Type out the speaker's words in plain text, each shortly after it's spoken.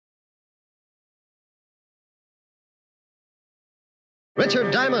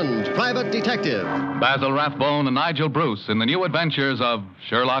Richard Diamond, private detective. Basil Rathbone and Nigel Bruce in the new adventures of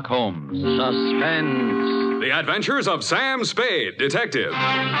Sherlock Holmes. Suspense. The adventures of Sam Spade, detective.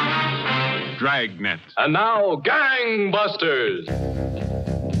 Dragnet. And now, Gangbusters.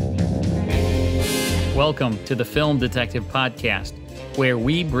 Welcome to the Film Detective Podcast, where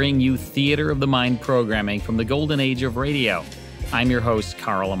we bring you theater of the mind programming from the golden age of radio. I'm your host,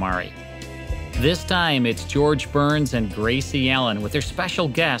 Carl Amari. This time, it's George Burns and Gracie Allen with their special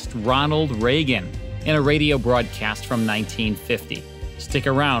guest, Ronald Reagan, in a radio broadcast from 1950. Stick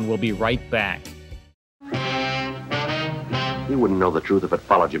around, we'll be right back. You wouldn't know the truth if it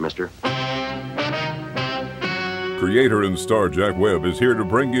followed you, mister. Creator and star Jack Webb is here to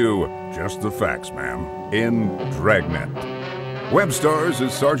bring you just the facts, ma'am, in Dragnet. Webb stars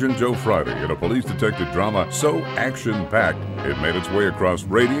as Sergeant Joe Friday in a police detective drama so action-packed it made its way across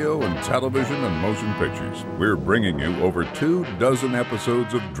radio and television and motion pictures. We're bringing you over 24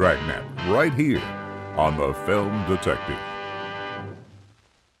 episodes of Dragnet right here on the Film Detective.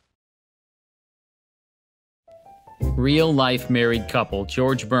 Real-life married couple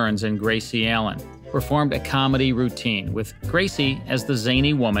George Burns and Gracie Allen performed a comedy routine with Gracie as the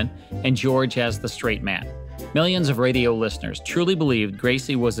zany woman and George as the straight man. Millions of radio listeners truly believed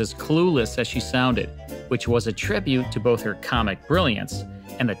Gracie was as clueless as she sounded, which was a tribute to both her comic brilliance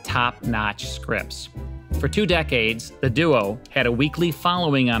and the top-notch scripts. For 2 decades, the duo had a weekly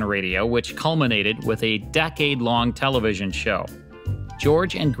following on radio, which culminated with a decade-long television show.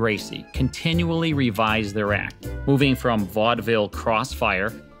 George and Gracie continually revised their act, moving from vaudeville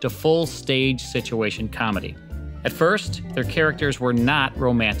crossfire to full stage situation comedy. At first, their characters were not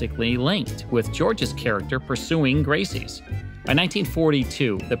romantically linked, with George's character pursuing Gracie's. By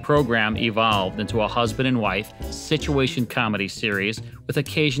 1942, the program evolved into a husband and wife situation comedy series with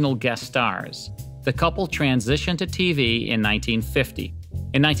occasional guest stars. The couple transitioned to TV in 1950.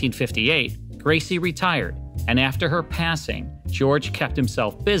 In 1958, Gracie retired, and after her passing, George kept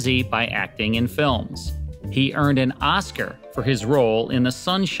himself busy by acting in films. He earned an Oscar for his role in The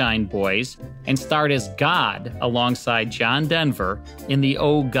Sunshine Boys and starred as God alongside John Denver in the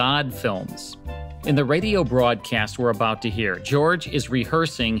Oh God films. In the radio broadcast we're about to hear, George is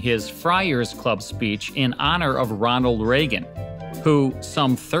rehearsing his Friars Club speech in honor of Ronald Reagan, who,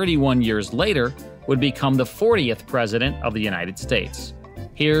 some 31 years later, would become the 40th President of the United States.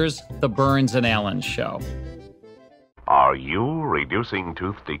 Here's the Burns and Allen Show. Are you reducing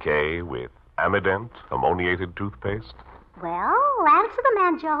tooth decay with Amident ammoniated toothpaste? Well, answer the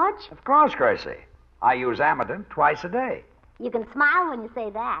man, George. Of course, Gracie. I use Amident twice a day. You can smile when you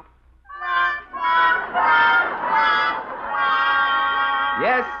say that.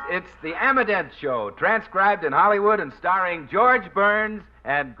 Yes, it's the Amident Show, transcribed in Hollywood and starring George Burns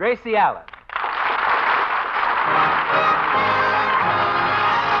and Gracie Allen.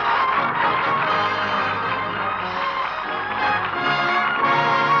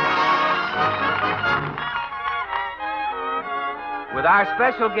 With our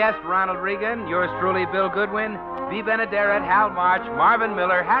special guest, Ronald Reagan, yours truly, Bill Goodwin, V. Benaderet, Hal March, Marvin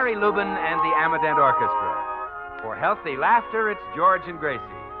Miller, Harry Lubin, and the Amident Orchestra. For healthy laughter, it's George and Gracie.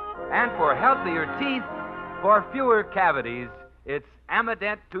 And for healthier teeth, for fewer cavities, it's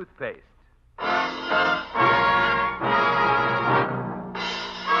Amident toothpaste.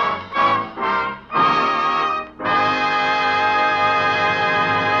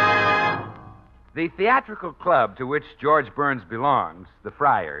 The theatrical club to which George Burns belongs, the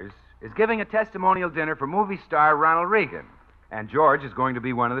Friars, is giving a testimonial dinner for movie star Ronald Reagan, and George is going to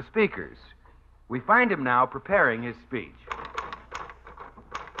be one of the speakers. We find him now preparing his speech.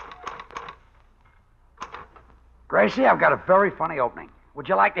 Gracie, I've got a very funny opening. Would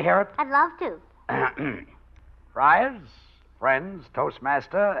you like to hear it? I'd love to. Friars, friends,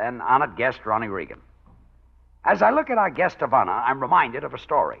 Toastmaster, and honored guest Ronnie Reagan. As I look at our guest of honor, I'm reminded of a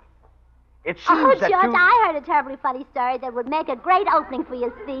story. It seems Oh, that George, two... I heard a terribly funny story that would make a great opening for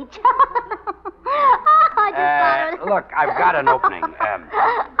your speech. I just thought it. Look, I've got an opening.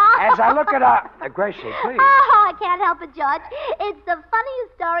 As I look at our... Gracie, please. Oh, I can't help it, George. It's the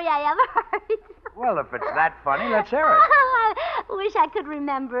funniest story I ever heard. Well, if it's that funny, let's hear it. I wish I could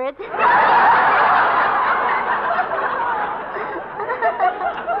remember it.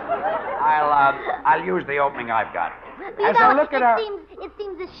 I'll use the opening I've got. It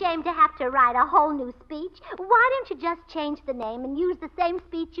seems a shame to have to write a whole new speech. Why don't you just change the name and use the same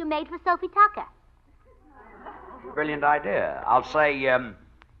speech you made for Sophie Tucker? Brilliant idea. I'll say,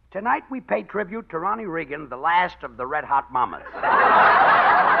 tonight we pay tribute to Ronnie Reagan, the last of the Red Hot Mamas.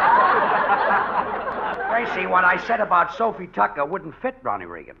 Gracie, what I said about Sophie Tucker wouldn't fit Ronnie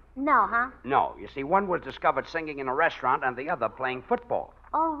Reagan. No, huh? No. You see, one was discovered singing in a restaurant and the other playing football.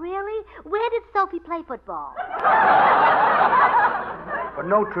 Oh, really? Where did Sophie play football? For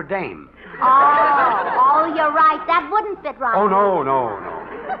Notre Dame. Oh, you're right. That wouldn't fit Ronnie. Oh, no.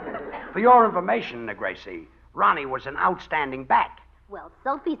 For your information, Gracie, Ronnie was an outstanding back. Well,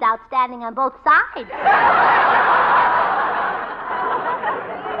 Sophie's outstanding on both sides.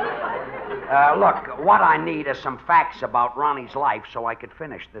 Look, what I need is some facts about Ronnie's life so I could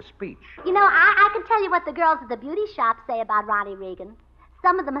finish this speech. You know, I can tell you what the girls at the beauty shop say about Ronnie Reagan.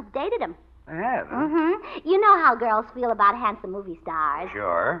 Some of them have dated him. They have? Mm-hmm. You know how girls feel about handsome movie stars.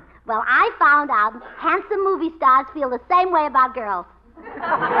 Sure. Well, I found out handsome movie stars feel the same way about girls.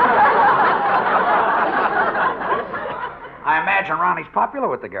 I imagine Ronnie's popular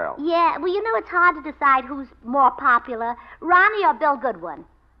with the girls. Yeah, well, you know, it's hard to decide who's more popular, Ronnie or Bill Goodwin.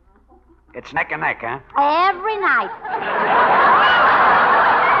 It's neck and neck, huh? Every night.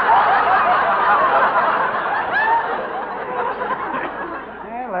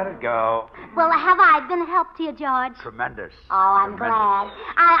 Let it go. Well, have I been a help to you, George? Tremendous. Oh, I'm glad.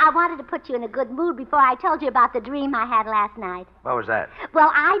 I wanted to put you in a good mood before I told you about the dream I had last night. What was that? Well,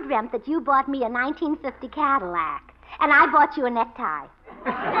 I dreamt that you bought me a 1950 Cadillac, and I bought you a necktie.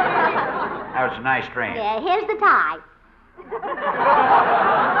 That was a nice dream. Yeah, here's the tie.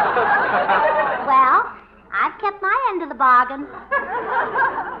 Well, I've kept my end of the bargain.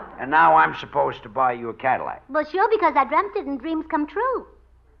 And now I'm supposed to buy you a Cadillac. Well, sure, because I dreamt it and dreams come true.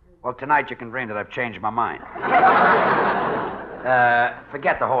 Well, tonight you can dream that I've changed my mind.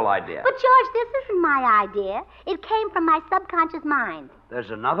 Forget the whole idea. But, George, this isn't my idea. It came from my subconscious mind.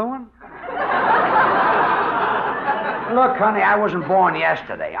 There's another one? Look, honey, I wasn't born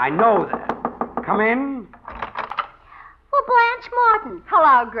yesterday. I know that. Come in. Well, Blanche Morton.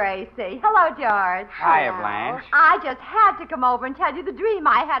 Hello, Gracie. Hello, George. Hiya, Blanche. I just had to come over and tell you the dream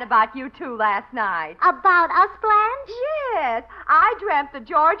I had about you two last night. About us, Blanche? Yes. I dreamt that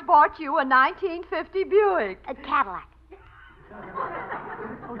George bought you a 1950 Buick. A Cadillac.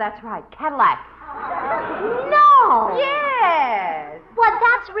 Oh, that's right. Cadillac. No. Yes. Well,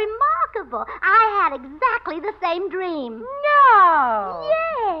 that's remarkable. I had exactly the same dream. No.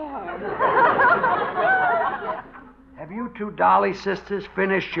 Yes. Have you two Dolly sisters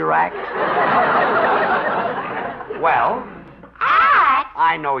finished your act? Well? Act?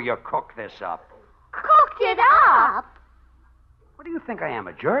 I know you cooked this up. Cooked it up? What do you think I am,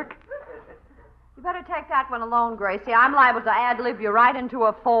 a jerk? You better take that one alone, Gracie. I'm liable to ad-lib you right into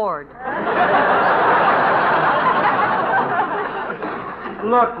a Ford.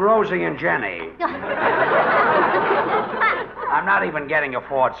 Look, Rosie and Jenny. I'm not even getting a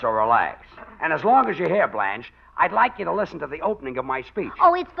Ford, so relax. And as long as you're here, Blanche, I'd like you to listen to the opening of my speech.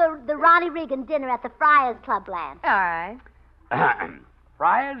 Oh, it's for the Ronnie Reagan dinner at the Friars Club, Blanche. All right.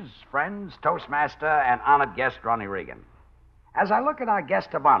 Friars, friends, Toastmaster, and honored guest Ronnie Reagan. As I look at our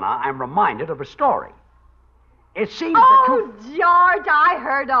guest of honor, I'm reminded of a story. It seems that Oh, George, I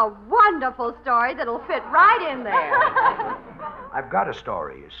heard a wonderful story that'll fit right in there. I've got a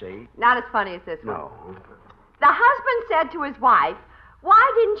story, you see. Not as funny as this one. No. The husband said to his wife,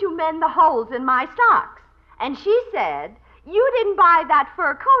 "Why didn't you mend the holes in my socks?" And she said, "You didn't buy that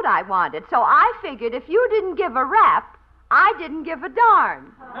fur coat I wanted, so I figured if you didn't give a rap, I didn't give a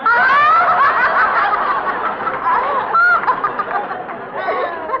darn."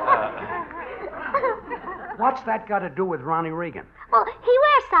 What's that got to do with Ronnie Reagan? Well, he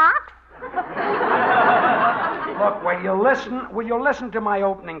wears socks. Look, will you listen to my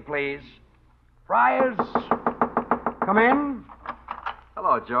opening, please? Friars, come in.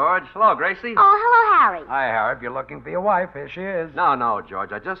 Hello, George. Hello, Gracie. Oh, hello, Harry. Hi, Harry. If you're looking for your wife, here she is. No,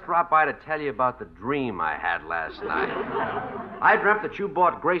 George. I just dropped by to tell you about the dream I had last night. I dreamt that you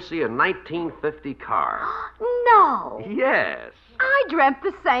bought Gracie a 1950 car. No. Yes. I dreamt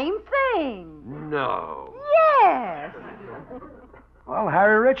the same thing. No. Yes. Well,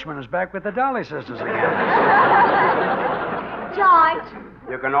 Harry Richmond is back with the Dolly sisters again. George.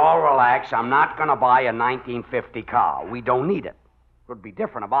 You can all relax. I'm not going to buy a 1950 car. We don't need it. It would be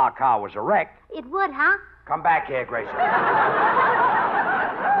different if our car was a wreck. It would, huh? Come back here, Gracie.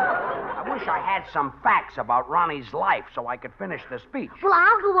 I wish I had some facts about Ronnie's life so I could finish the speech. Well,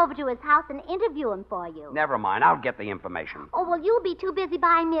 I'll go over to his house and interview him for you. Never mind. I'll get the information. Oh, well, you'll be too busy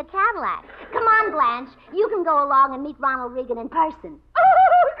buying me a Cadillac. Come on, Blanche. You can go along and meet Ronald Reagan in person.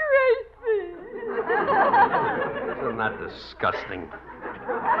 Oh, Gracie. Isn't that disgusting?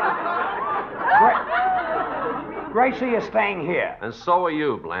 Gracie is staying here. And so are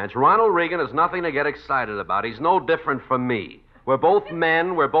you, Blanche. Ronald Reagan is nothing to get excited about. He's no different from me. We're both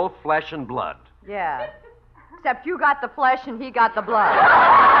men. We're both flesh and blood. Yeah. except you got the flesh and he got the blood.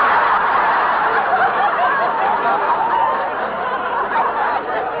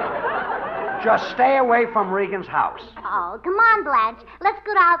 Just stay away from Regan's house. Oh, come on, Blanche. Let's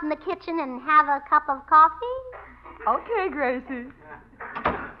go out in the kitchen and have a cup of coffee. Okay, Gracie.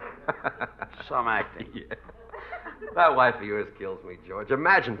 Some acting. Yeah. That wife of yours kills me, George.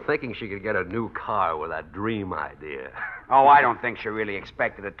 Imagine thinking she could get a new car with that dream idea. Oh, I don't think she really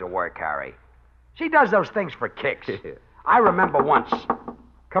expected it to work, Harry. She does those things for kicks. I remember once.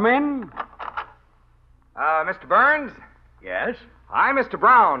 Come in. Mr. Burns? Yes? I'm Mr.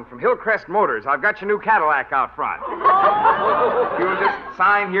 Brown from Hillcrest Motors. I've got your new Cadillac out front. You'll just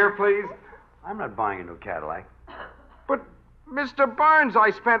sign here, please? I'm not buying a new Cadillac. But, Mr. Burns,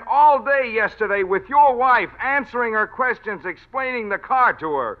 I spent all day yesterday with your wife answering her questions, explaining the car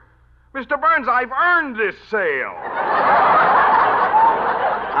to her. Mr. Burns, I've earned this sale.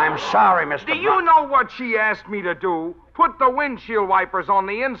 I'm sorry, Mr. Do you know what she asked me to do? Put the windshield wipers on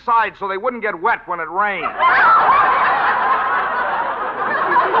the inside so they wouldn't get wet when it rained.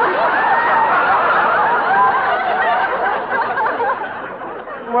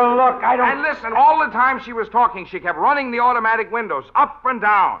 Well, look, I don't... And listen, all the time she was talking, she kept running the automatic windows up and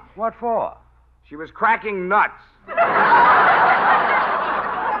down. What for? She was cracking nuts.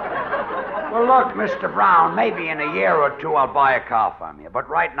 Well, look, Mr. Brown, maybe in a year or two I'll buy a car from you. But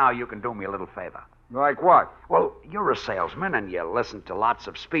right now you can do me a little favor. Like what? Well, you're a salesman and you listen to lots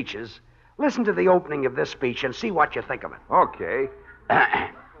of speeches. Listen to the opening of this speech and see what you think of it. Okay.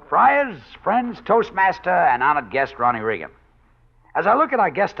 Friars, friends, Toastmaster, and honored guest Ronnie Reagan. As I look at our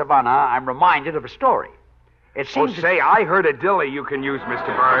guest of honor, I'm reminded of a story. It seems... I heard a dilly you can use,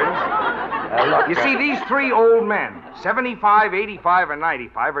 Mr. Burns. Look, you see, these three old men, 75, 85, and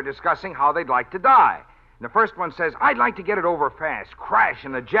 95, are discussing how they'd like to die. And the first one says, I'd like to get it over fast, crash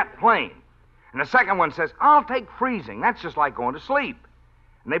in a jet plane. And the second one says, I'll take freezing. That's just like going to sleep.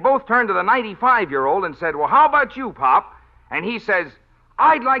 And they both turned to the 95-year-old and said, well, how about you, Pop? And he says,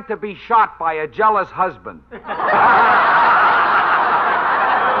 I'd like to be shot by a jealous husband.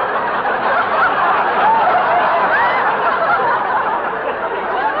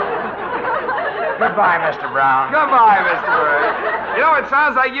 Goodbye, Mr. Brown. Goodbye, Mr. Burns. You know, it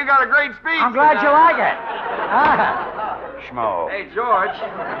sounds like you got a great speech. I'm glad you like it. Schmo. Hey, George.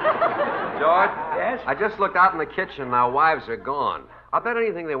 George? Yes? I just looked out in the kitchen. Our wives are gone. I'll bet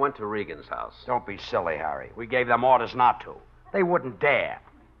anything they went to Regan's house. Don't be silly, Harry. We gave them orders not to. They wouldn't dare.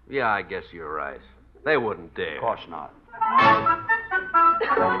 Yeah, I guess you're right. They wouldn't dare. Of course not.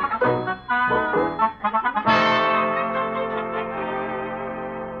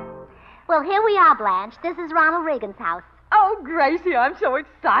 Well, here we are, Blanche. This is Ronald Reagan's house. Oh, Gracie, I'm so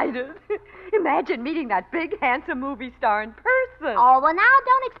excited. Imagine meeting that big, handsome movie star in person. Oh, well, now,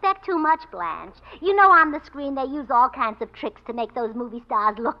 don't expect too much, Blanche. You know on the screen they use all kinds of tricks to make those movie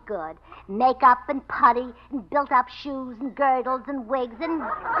stars look good. Makeup and putty and built-up shoes and girdles and wigs and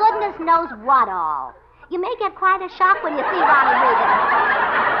goodness knows what all. You may get quite a shock when you see Ronald Reagan.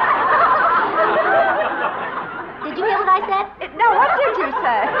 Did you hear what I said? No, what did you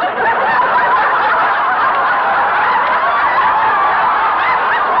say?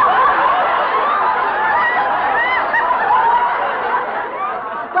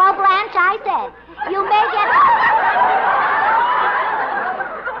 Well, Blanche, I said, you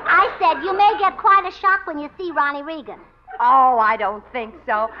may get quite a shock when you see Ronnie Reagan. Oh, I don't think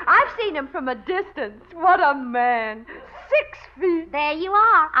so. I've seen him from a distance. What a man. 6 feet. There you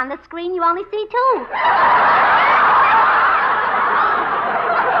are. On the screen, you only see 2.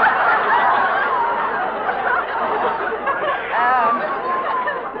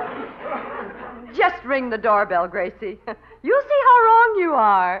 Just ring the doorbell, Gracie. You'll see how wrong you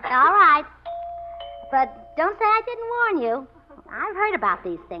are. All right. But don't say I didn't warn you. I've heard about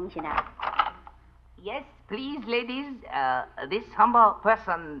these things, you know. Yes, please, ladies. This humble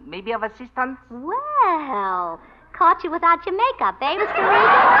person may be of assistance. Well, caught you without your makeup, eh, Mr. Reagan?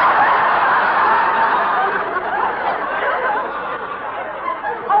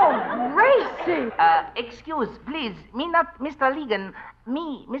 Oh, Gracie! Excuse, please. Me not Mr. Reagan.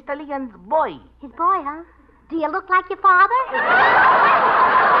 Me, Mr. Reagan's boy. His boy, huh? Do you look like your father?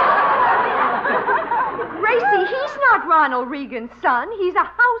 Gracie, he's not Ronald Reagan's son. He's a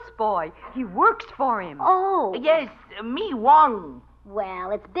houseboy. He works for him. Oh. Yes, me Wong.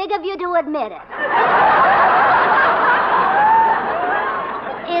 Well, it's big of you to admit it.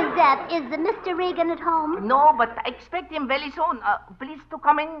 Is the Mr. Reagan at home? No, but I expect him very soon. Please to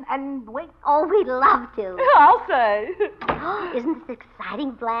come in and wait. Oh, we'd love to. I'll say. Isn't this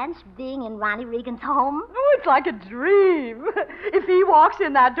exciting, Blanche, being in Ronnie Reagan's home? Oh, it's like a dream. If he walks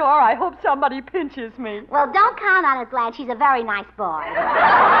in that door, I hope somebody pinches me. Well, don't count on it, Blanche. He's a very nice boy.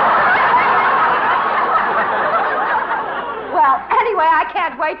 Well, anyway, I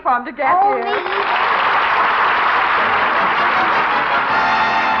can't wait for him to get here. Me either.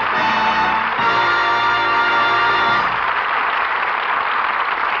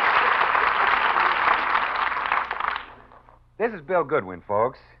 This is Bill Goodwin,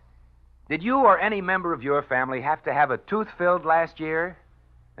 folks. Did you or any member of your family have to have a tooth filled last year?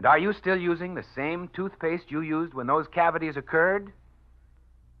 And are you still using the same toothpaste you used when those cavities occurred?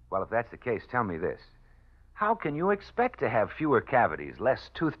 Well, if that's the case, tell me this. How can you expect to have fewer cavities, less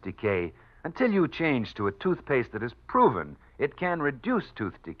tooth decay, until you change to a toothpaste that has proven it can reduce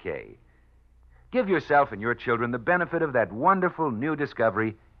tooth decay? Give yourself and your children the benefit of that wonderful new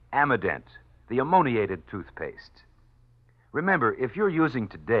discovery, Amident, the ammoniated toothpaste. Remember, if you're using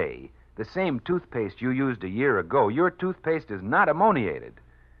today the same toothpaste you used a year ago, your toothpaste is not ammoniated.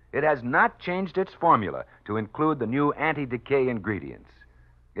 It has not changed its formula to include the new anti-decay ingredients.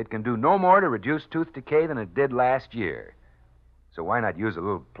 It can do no more to reduce tooth decay than it did last year. So why not use a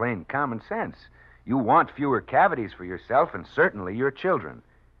little plain common sense? You want fewer cavities for yourself and certainly your children.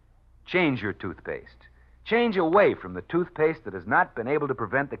 Change your toothpaste. Change away from the toothpaste that has not been able to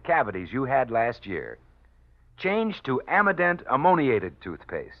prevent the cavities you had last year. Change to Amident ammoniated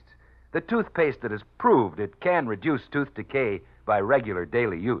toothpaste, the toothpaste that has proved it can reduce tooth decay by regular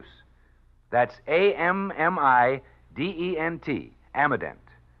daily use. That's Amident, Amident.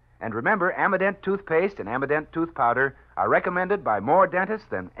 And remember, Amident toothpaste and Amident tooth powder are recommended by more dentists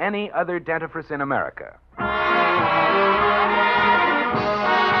than any other dentifrice in America.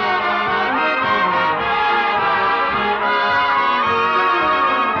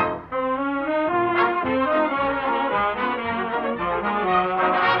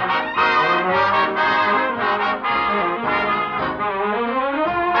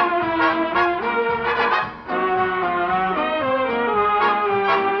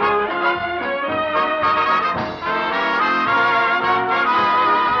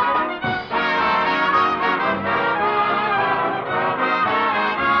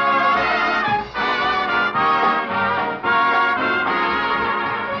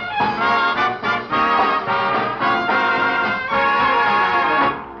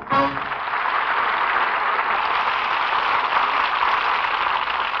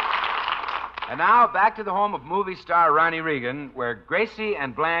 And now, back to the home of movie star Ronnie Reagan, where Gracie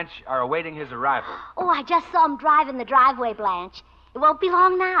and Blanche are awaiting his arrival. Oh, I just saw him drive in the driveway, Blanche. It won't be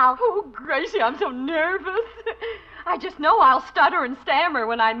long now. Oh, Gracie, I'm so nervous. I just know I'll stutter and stammer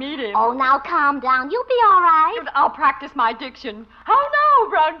when I meet him. Oh, now calm down. You'll be all right. I'll practice my diction. How now,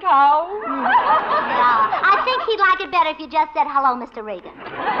 brown cow? Yeah, I think he'd like it better if you just said, hello, Mr. Reagan.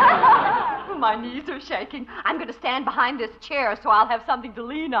 My knees are shaking. I'm going to stand behind this chair so I'll have something to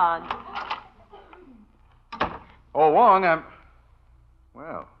lean on. Oh, Wong,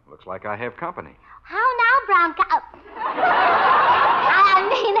 well, looks like I have company. How now, brown cow? I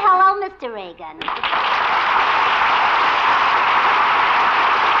mean, hello, Mr. Reagan.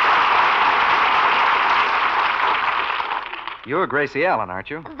 You're Gracie Allen, aren't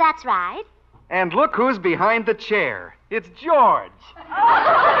you? That's right. And look who's behind the chair. It's George.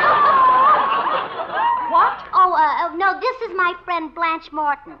 What? Oh, no, this is my friend Blanche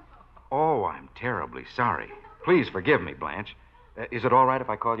Morton. Oh, I'm terribly sorry. Please forgive me, Blanche. Is it all right if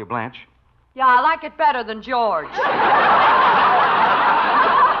I call you Blanche? Yeah, I like it better than George.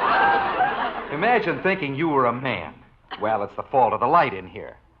 Imagine thinking you were a man. Well, it's the fault of the light in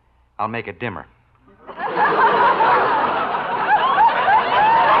here. I'll make it dimmer.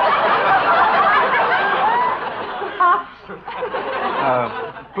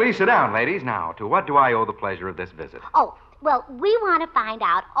 Please sit down, ladies. Now, to what do I owe the pleasure of this visit? Oh, well, we want to find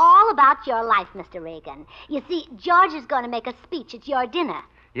out all about your life, Mr. Reagan. You see, George is going to make a speech at your dinner.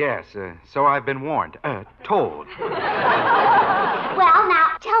 Yes, so I've been warned. Told. Well,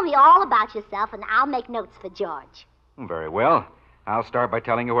 now, tell me all about yourself, and I'll make notes for George. Very well. I'll start by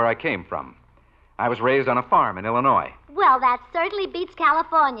telling you where I came from. I was raised on a farm in Illinois. Well, that certainly beats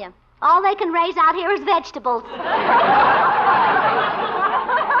California. All they can raise out here is vegetables.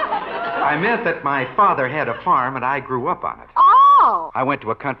 I meant that my father had a farm, and I grew up on it. Oh! I went to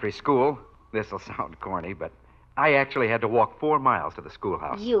a country school. This'll sound corny, but I actually had to walk 4 miles to the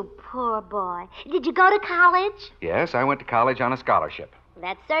schoolhouse. You poor boy. Did you go to college? Yes, I went to college on a scholarship.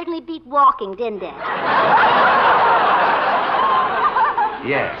 That certainly beat walking, didn't it?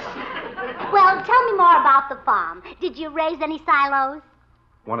 Yes. Well, tell me more about the farm. Did you raise any silos?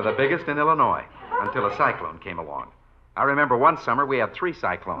 One of the biggest in Illinois, until a cyclone came along. I remember one summer we had 3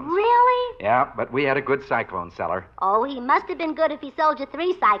 cyclones. Really? Yeah, but we had a good cyclone cellar. Oh, he must have been good if he sold you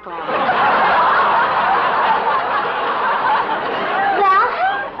 3 cyclones. Well,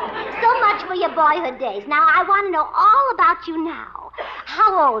 so much for your boyhood days. Now, I want to know all about you now.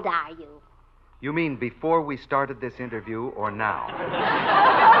 How old are you? You mean before we started this interview or now?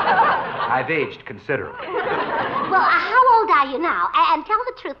 I've aged considerably. Well, how old are you now? And tell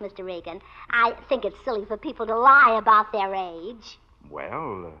the truth, Mr. Reagan. I think it's silly for people to lie about their age.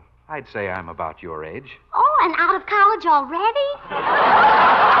 Well, I'd say I'm about your age. Oh, and out of college already?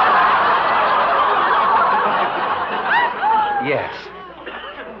 Yes.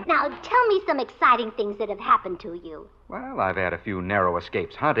 Now, tell me some exciting things that have happened to you. Well, I've had a few narrow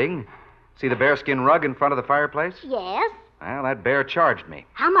escapes hunting. See the bearskin rug in front of the fireplace? Yes? Well, that bear charged me.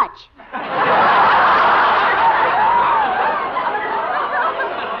 How much?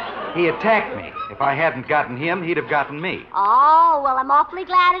 He attacked me. If I hadn't gotten him, he'd have gotten me. Oh, well, I'm awfully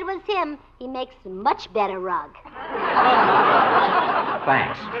glad it was him. He makes a much better rug.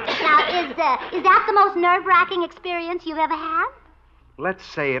 Thanks. Now, is that the most nerve-wracking experience you've ever had? Let's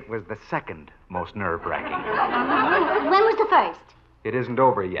say it was the second most nerve-wracking. When was the first? It isn't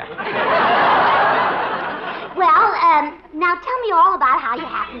over yet. Well, now tell me all about how you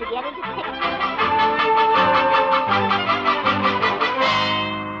happened to get into pictures.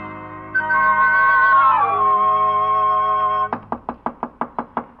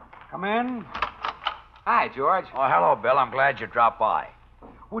 Come in. Hi, George. Oh, hello, Bill. I'm glad you dropped by.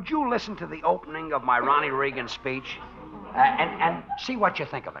 Would you listen to the opening of my Ronald Reagan speech and see what you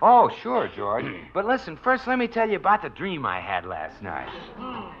think of it? Oh, sure, George. But listen, first let me tell you about the dream I had last night.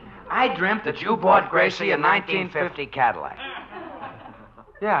 I dreamt that you bought Gracie a 1950 Cadillac.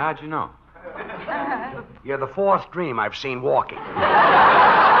 Yeah, how'd you know? You're the 4th dream I've seen walking.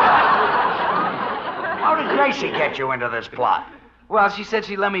 How did Gracie get you into this plot? Well, she said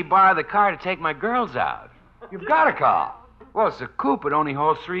she'd let me borrow the car to take my girls out. You've got a car. Well, it's a coupe. It only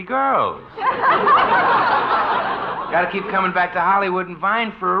holds 3 girls. Gotta keep coming back to Hollywood and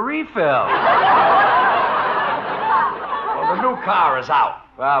Vine for a refill. Well, the new car is out.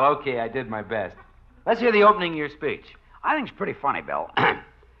 Well, okay, I did my best. Let's hear the opening of your speech. I think it's pretty funny, Bill.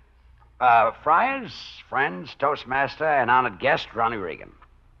 Friars, friends, Toastmaster, and honored guest, Ronald Reagan.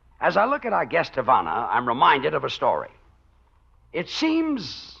 As I look at our guest of honor, I'm reminded of a story. It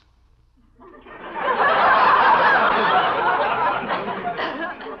seems...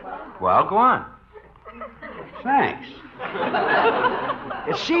 Well, go on. Thanks.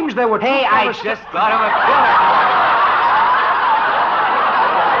 It seems there were two Hey, I fellas- just thought of a killer.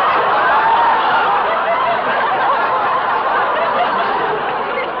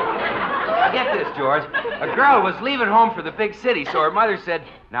 Get this, George. A girl was leaving home for the big city, so her mother said,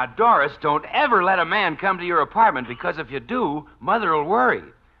 "Now, Doris, don't ever let a man come to your apartment, because if you do, Mother will worry."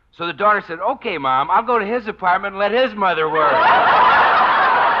 So the daughter said, "Okay, Mom, I'll go to his apartment and let his mother worry."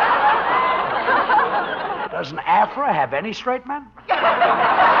 Doesn't Afra have any straight men?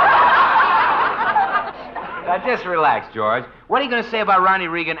 Now, just relax, George. What are you going to say about Ronnie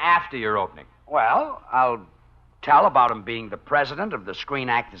Reagan after your opening? Well, I'll tell about him being the president of the Screen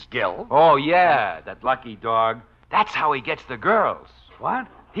Actors Guild. Oh, yeah, that lucky dog. That's how he gets the girls. What?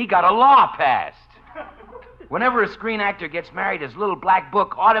 He got a law passed. Whenever a screen actor gets married, his little black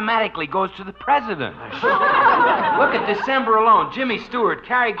book automatically goes to the president. Look at December alone. Jimmy Stewart,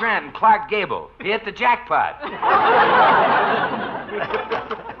 Cary Grant, and Clark Gable. He hit the jackpot.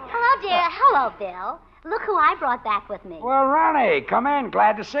 Hello, dear. Hello, Bill. Look who I brought back with me. Well, Ronnie, come in.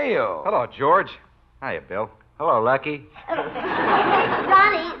 Glad to see you. Hello, George. Hiya, Bill. Hello, Lucky.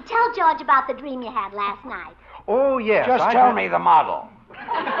 Ronnie, tell George about the dream you had last night. Oh, yes. Just tell me the model.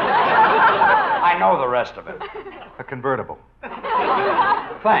 I know the rest of it. A convertible.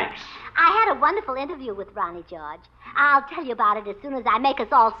 Thanks. I had a wonderful interview with Ronnie, George. I'll tell you about it as soon as I make us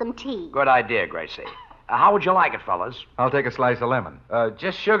all some tea. Good idea, Gracie. How would you like it, fellas? I'll take a slice of lemon.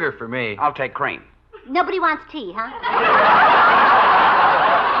 Just sugar for me. I'll take cream. Nobody wants tea, huh?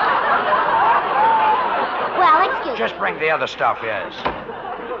 Well, excuse me. Just bring the other stuff, yes.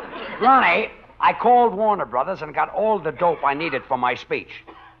 Ronnie, I called Warner Brothers and got all the dope I needed for my speech.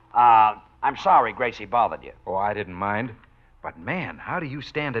 I'm sorry Gracie bothered you. Oh, I didn't mind. But, man, how do you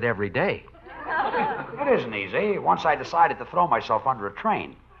stand it every day? It isn't easy. Once I decided to throw myself under a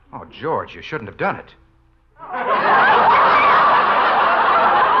train. Oh, George, you shouldn't have done it.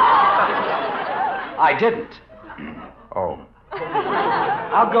 I didn't. Oh.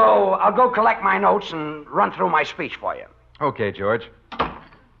 I'll go collect my notes and run through my speech for you. Okay, George.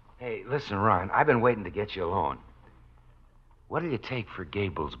 Hey, listen, Ron, I've been waiting to get you alone. What'll you take for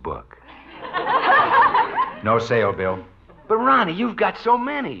Gable's book? No sale, Bill. But, Ronnie, you've got so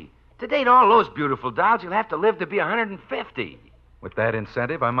many. To date all those beautiful dolls, you'll have to live to be 150. With that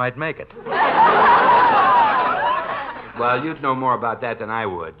incentive, I might make it. Well, you'd know more about that than I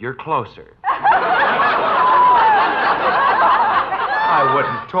would. You're closer. I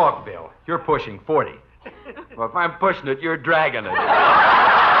wouldn't talk, Bill. You're pushing 40. Well, if I'm pushing it, you're dragging it.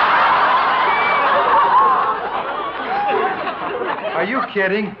 Are you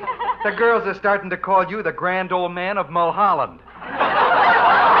kidding? The girls are starting to call you the grand old man of Mulholland.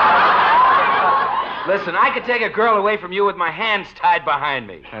 Listen, I could take a girl away from you with my hands tied behind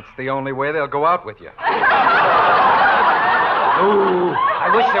me. That's the only way they'll go out with you. Ooh,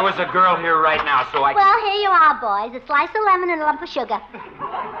 I wish there was a girl here right now so I could... Well, here you are, boys. A slice of lemon and a lump of sugar.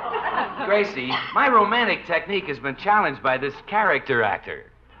 Gracie, my romantic technique has been challenged by this character actor.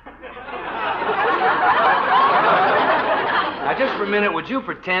 Now, just for a minute, would you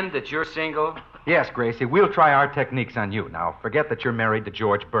pretend that you're single? Yes, Gracie, we'll try our techniques on you. Now, forget that you're married to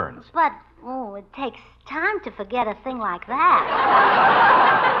George Burns. But, it takes time to forget a thing like that.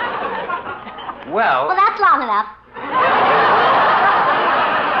 Well, that's long enough.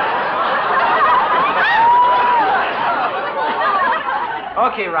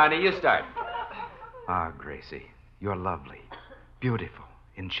 Okay, Ronnie, you start. Ah, Gracie, you're lovely, beautiful,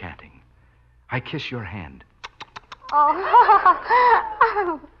 enchanting. I kiss your hand. Oh.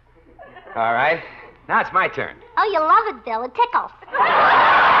 All right. Now it's my turn. Oh, you love it, Bill. It tickles.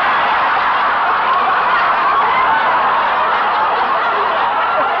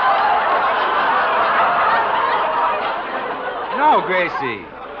 No, Gracie.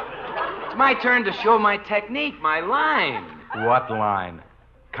 It's my turn to show my technique, my line. What line?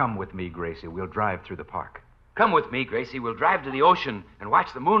 Come with me, Gracie. We'll drive through the park. Come with me, Gracie. We'll drive to the ocean and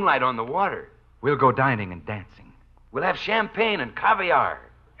watch the moonlight on the water. We'll go dining and dancing. We'll have champagne and caviar.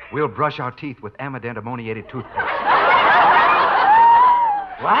 We'll brush our teeth with Amident ammoniated toothpaste.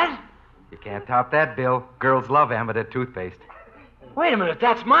 What? You can't top that, Bill. Girls love Amident toothpaste. Wait a minute,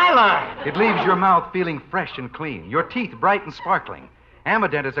 that's my line. It leaves your mouth feeling fresh and clean, your teeth bright and sparkling.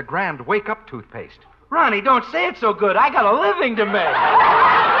 Amident is a grand wake-up toothpaste. Ronnie, don't say it so good. I got a living to make.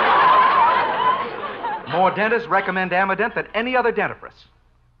 More dentists recommend Amident than any other dentifrice.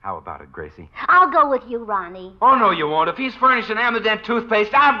 How about it, Gracie? I'll go with you, Ronnie. Oh, no, you won't. If he's furnishing Amident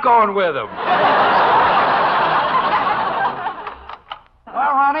toothpaste, I'm going with him.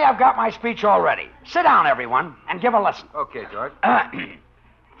 Well, Ronnie, I've got my speech already. Sit down, everyone, and give a listen. Okay, George.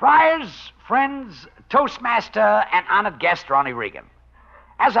 Friars, friends, Toastmaster, and honored guest, Ronnie Reagan.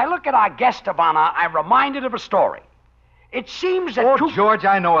 As I look at our guest of honor, I'm reminded of a story. It seems that George,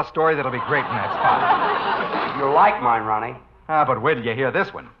 I know a story that'll be great in that spot. You like mine, Ronnie. Ah, but wait till you hear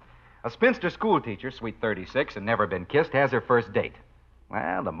this one. A spinster schoolteacher, sweet 36, and never been kissed, has her first date.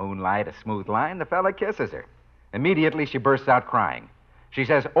 Well, the moonlight, a smooth line, the fella kisses her. Immediately, she bursts out crying. She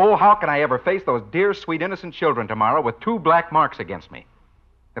says, "Oh, how can I ever face those dear, sweet, innocent children tomorrow with 2 black marks against me?"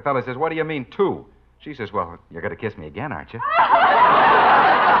 The fella says, "What do you mean, 2?" She says, "Well, you're going to kiss me again, aren't you?"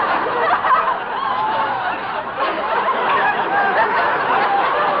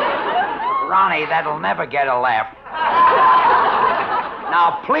 Ronnie, that'll never get a laugh.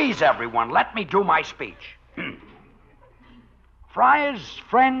 Now, please, everyone, let me do my speech. Friars,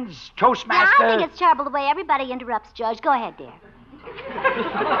 friends, Toastmaster... Yeah, I think it's terrible the way everybody interrupts George. Go ahead, dear.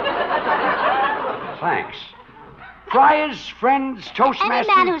 Thanks. Friars, friends,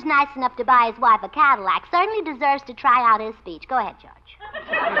 Toastmaster... Any man who's nice enough to buy his wife a Cadillac certainly deserves to try out his speech. Go ahead, George.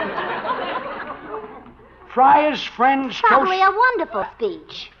 Friars, friends, Probably a wonderful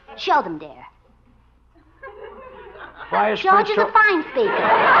speech. Show them, dear. Friars, George friends, is a fine speaker.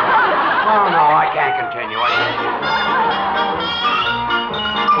 Oh, no, I can't continue.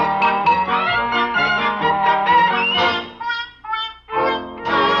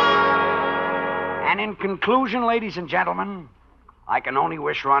 And in conclusion, ladies and gentlemen, I can only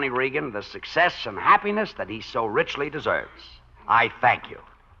wish Ronnie Reagan the success and happiness that he so richly deserves. I thank you.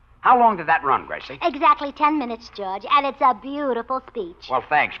 How long did that run, Gracie? Exactly 10 minutes, George, and it's a beautiful speech. Well,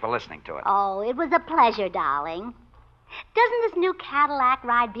 thanks for listening to it. Oh, it was a pleasure, darling. Doesn't this new Cadillac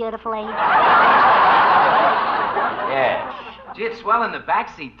ride beautifully? Yes. Gee, it's swell in the back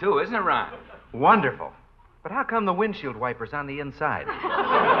seat, too, isn't it, Ron? Wonderful. But how come the windshield wiper's on the inside?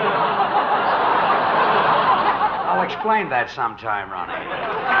 I'll explain that sometime, Ronnie.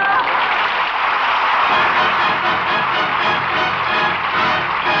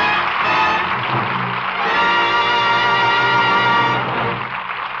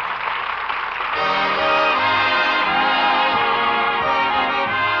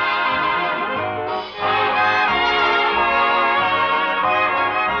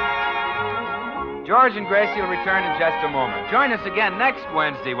 George and Gracie will return in just a moment. Join us again next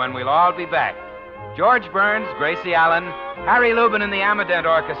Wednesday when we'll all be back. George Burns, Gracie Allen, Harry Lubin and the Amadent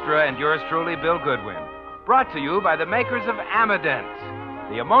Orchestra, and yours truly, Bill Goodwin. Brought to you by the makers of Amadent,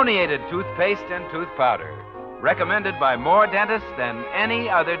 the ammoniated toothpaste and tooth powder. Recommended by more dentists than any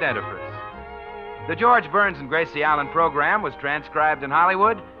other dentifrice. The George Burns and Gracie Allen program was transcribed in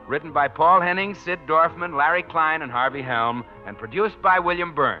Hollywood, written by Paul Henning, Sid Dorfman, Larry Klein, and Harvey Helm, and produced by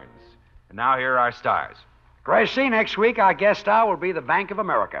William Burns. And now here are our stars. Gracie, next week our guest star will be the Bank of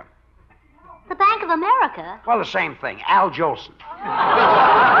America. The Bank of America? Well, the same thing. Al Jolson.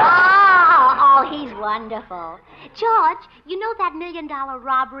 Oh, he's wonderful. George, you know that $1 million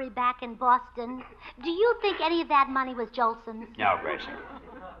robbery back in Boston? Do you think any of that money was Jolson's? No, Gracie.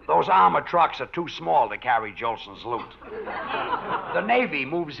 Those armored trucks are too small to carry Jolson's loot. The Navy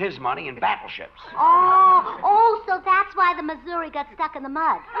moves his money in battleships. Oh, so that's why the Missouri got stuck in the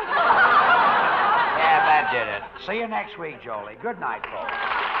mud. Yeah, that did it. See you next week, Jolie. Good night, folks.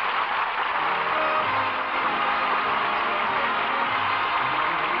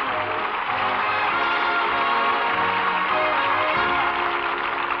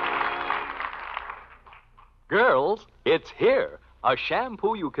 Girls, it's here. A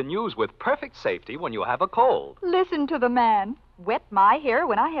shampoo you can use with perfect safety when you have a cold. Listen to the man. Wet my hair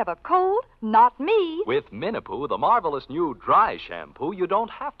when I have a cold? Not me. With Minipoo, the marvelous new dry shampoo, you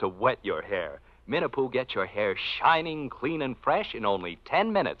don't have to wet your hair. Minipoo gets your hair shining, clean, and fresh in only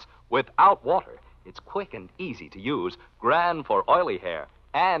 10 minutes without water. It's quick and easy to use, grand for oily hair,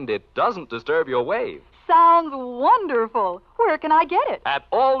 and it doesn't disturb your wave. Sounds wonderful. Where can I get it? At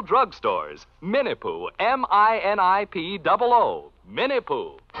all drugstores. Minipoo, M-I-N-I-P-O-O.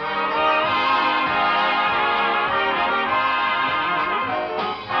 Minipoo.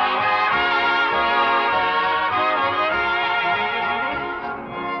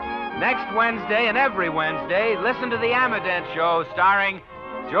 Next Wednesday and every Wednesday, listen to the Amadent Show starring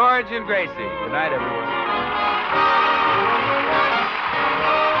George and Gracie. Good night, everyone.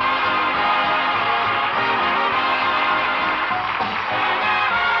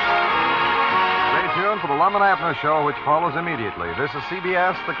 For the Lum and Abner Show, which follows immediately. This is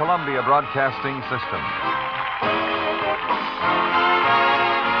CBS, the Columbia Broadcasting System.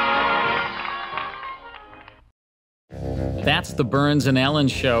 That's the Burns and Allen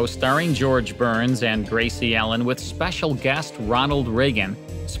Show, starring George Burns and Gracie Allen, with special guest Ronald Reagan,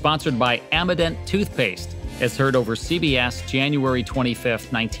 sponsored by Amadent Toothpaste, as heard over CBS January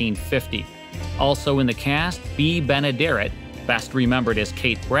 25th, 1950. Also in the cast, Bea Benaderet, best remembered as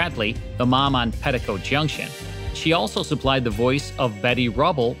Kate Bradley, the mom on Petticoat Junction. She also supplied the voice of Betty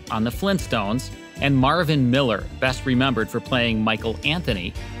Rubble on The Flintstones, and Marvin Miller, best remembered for playing Michael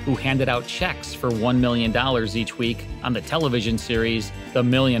Anthony, who handed out checks for $1 million each week on the television series The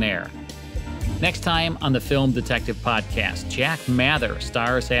Millionaire. Next time on the Film Detective Podcast, Jack Mather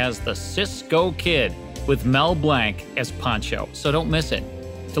stars as the Cisco Kid with Mel Blanc as Poncho, so don't miss it.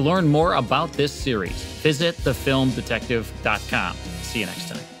 To learn more about this series, visit thefilmdetective.com. See you next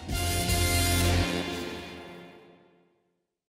time.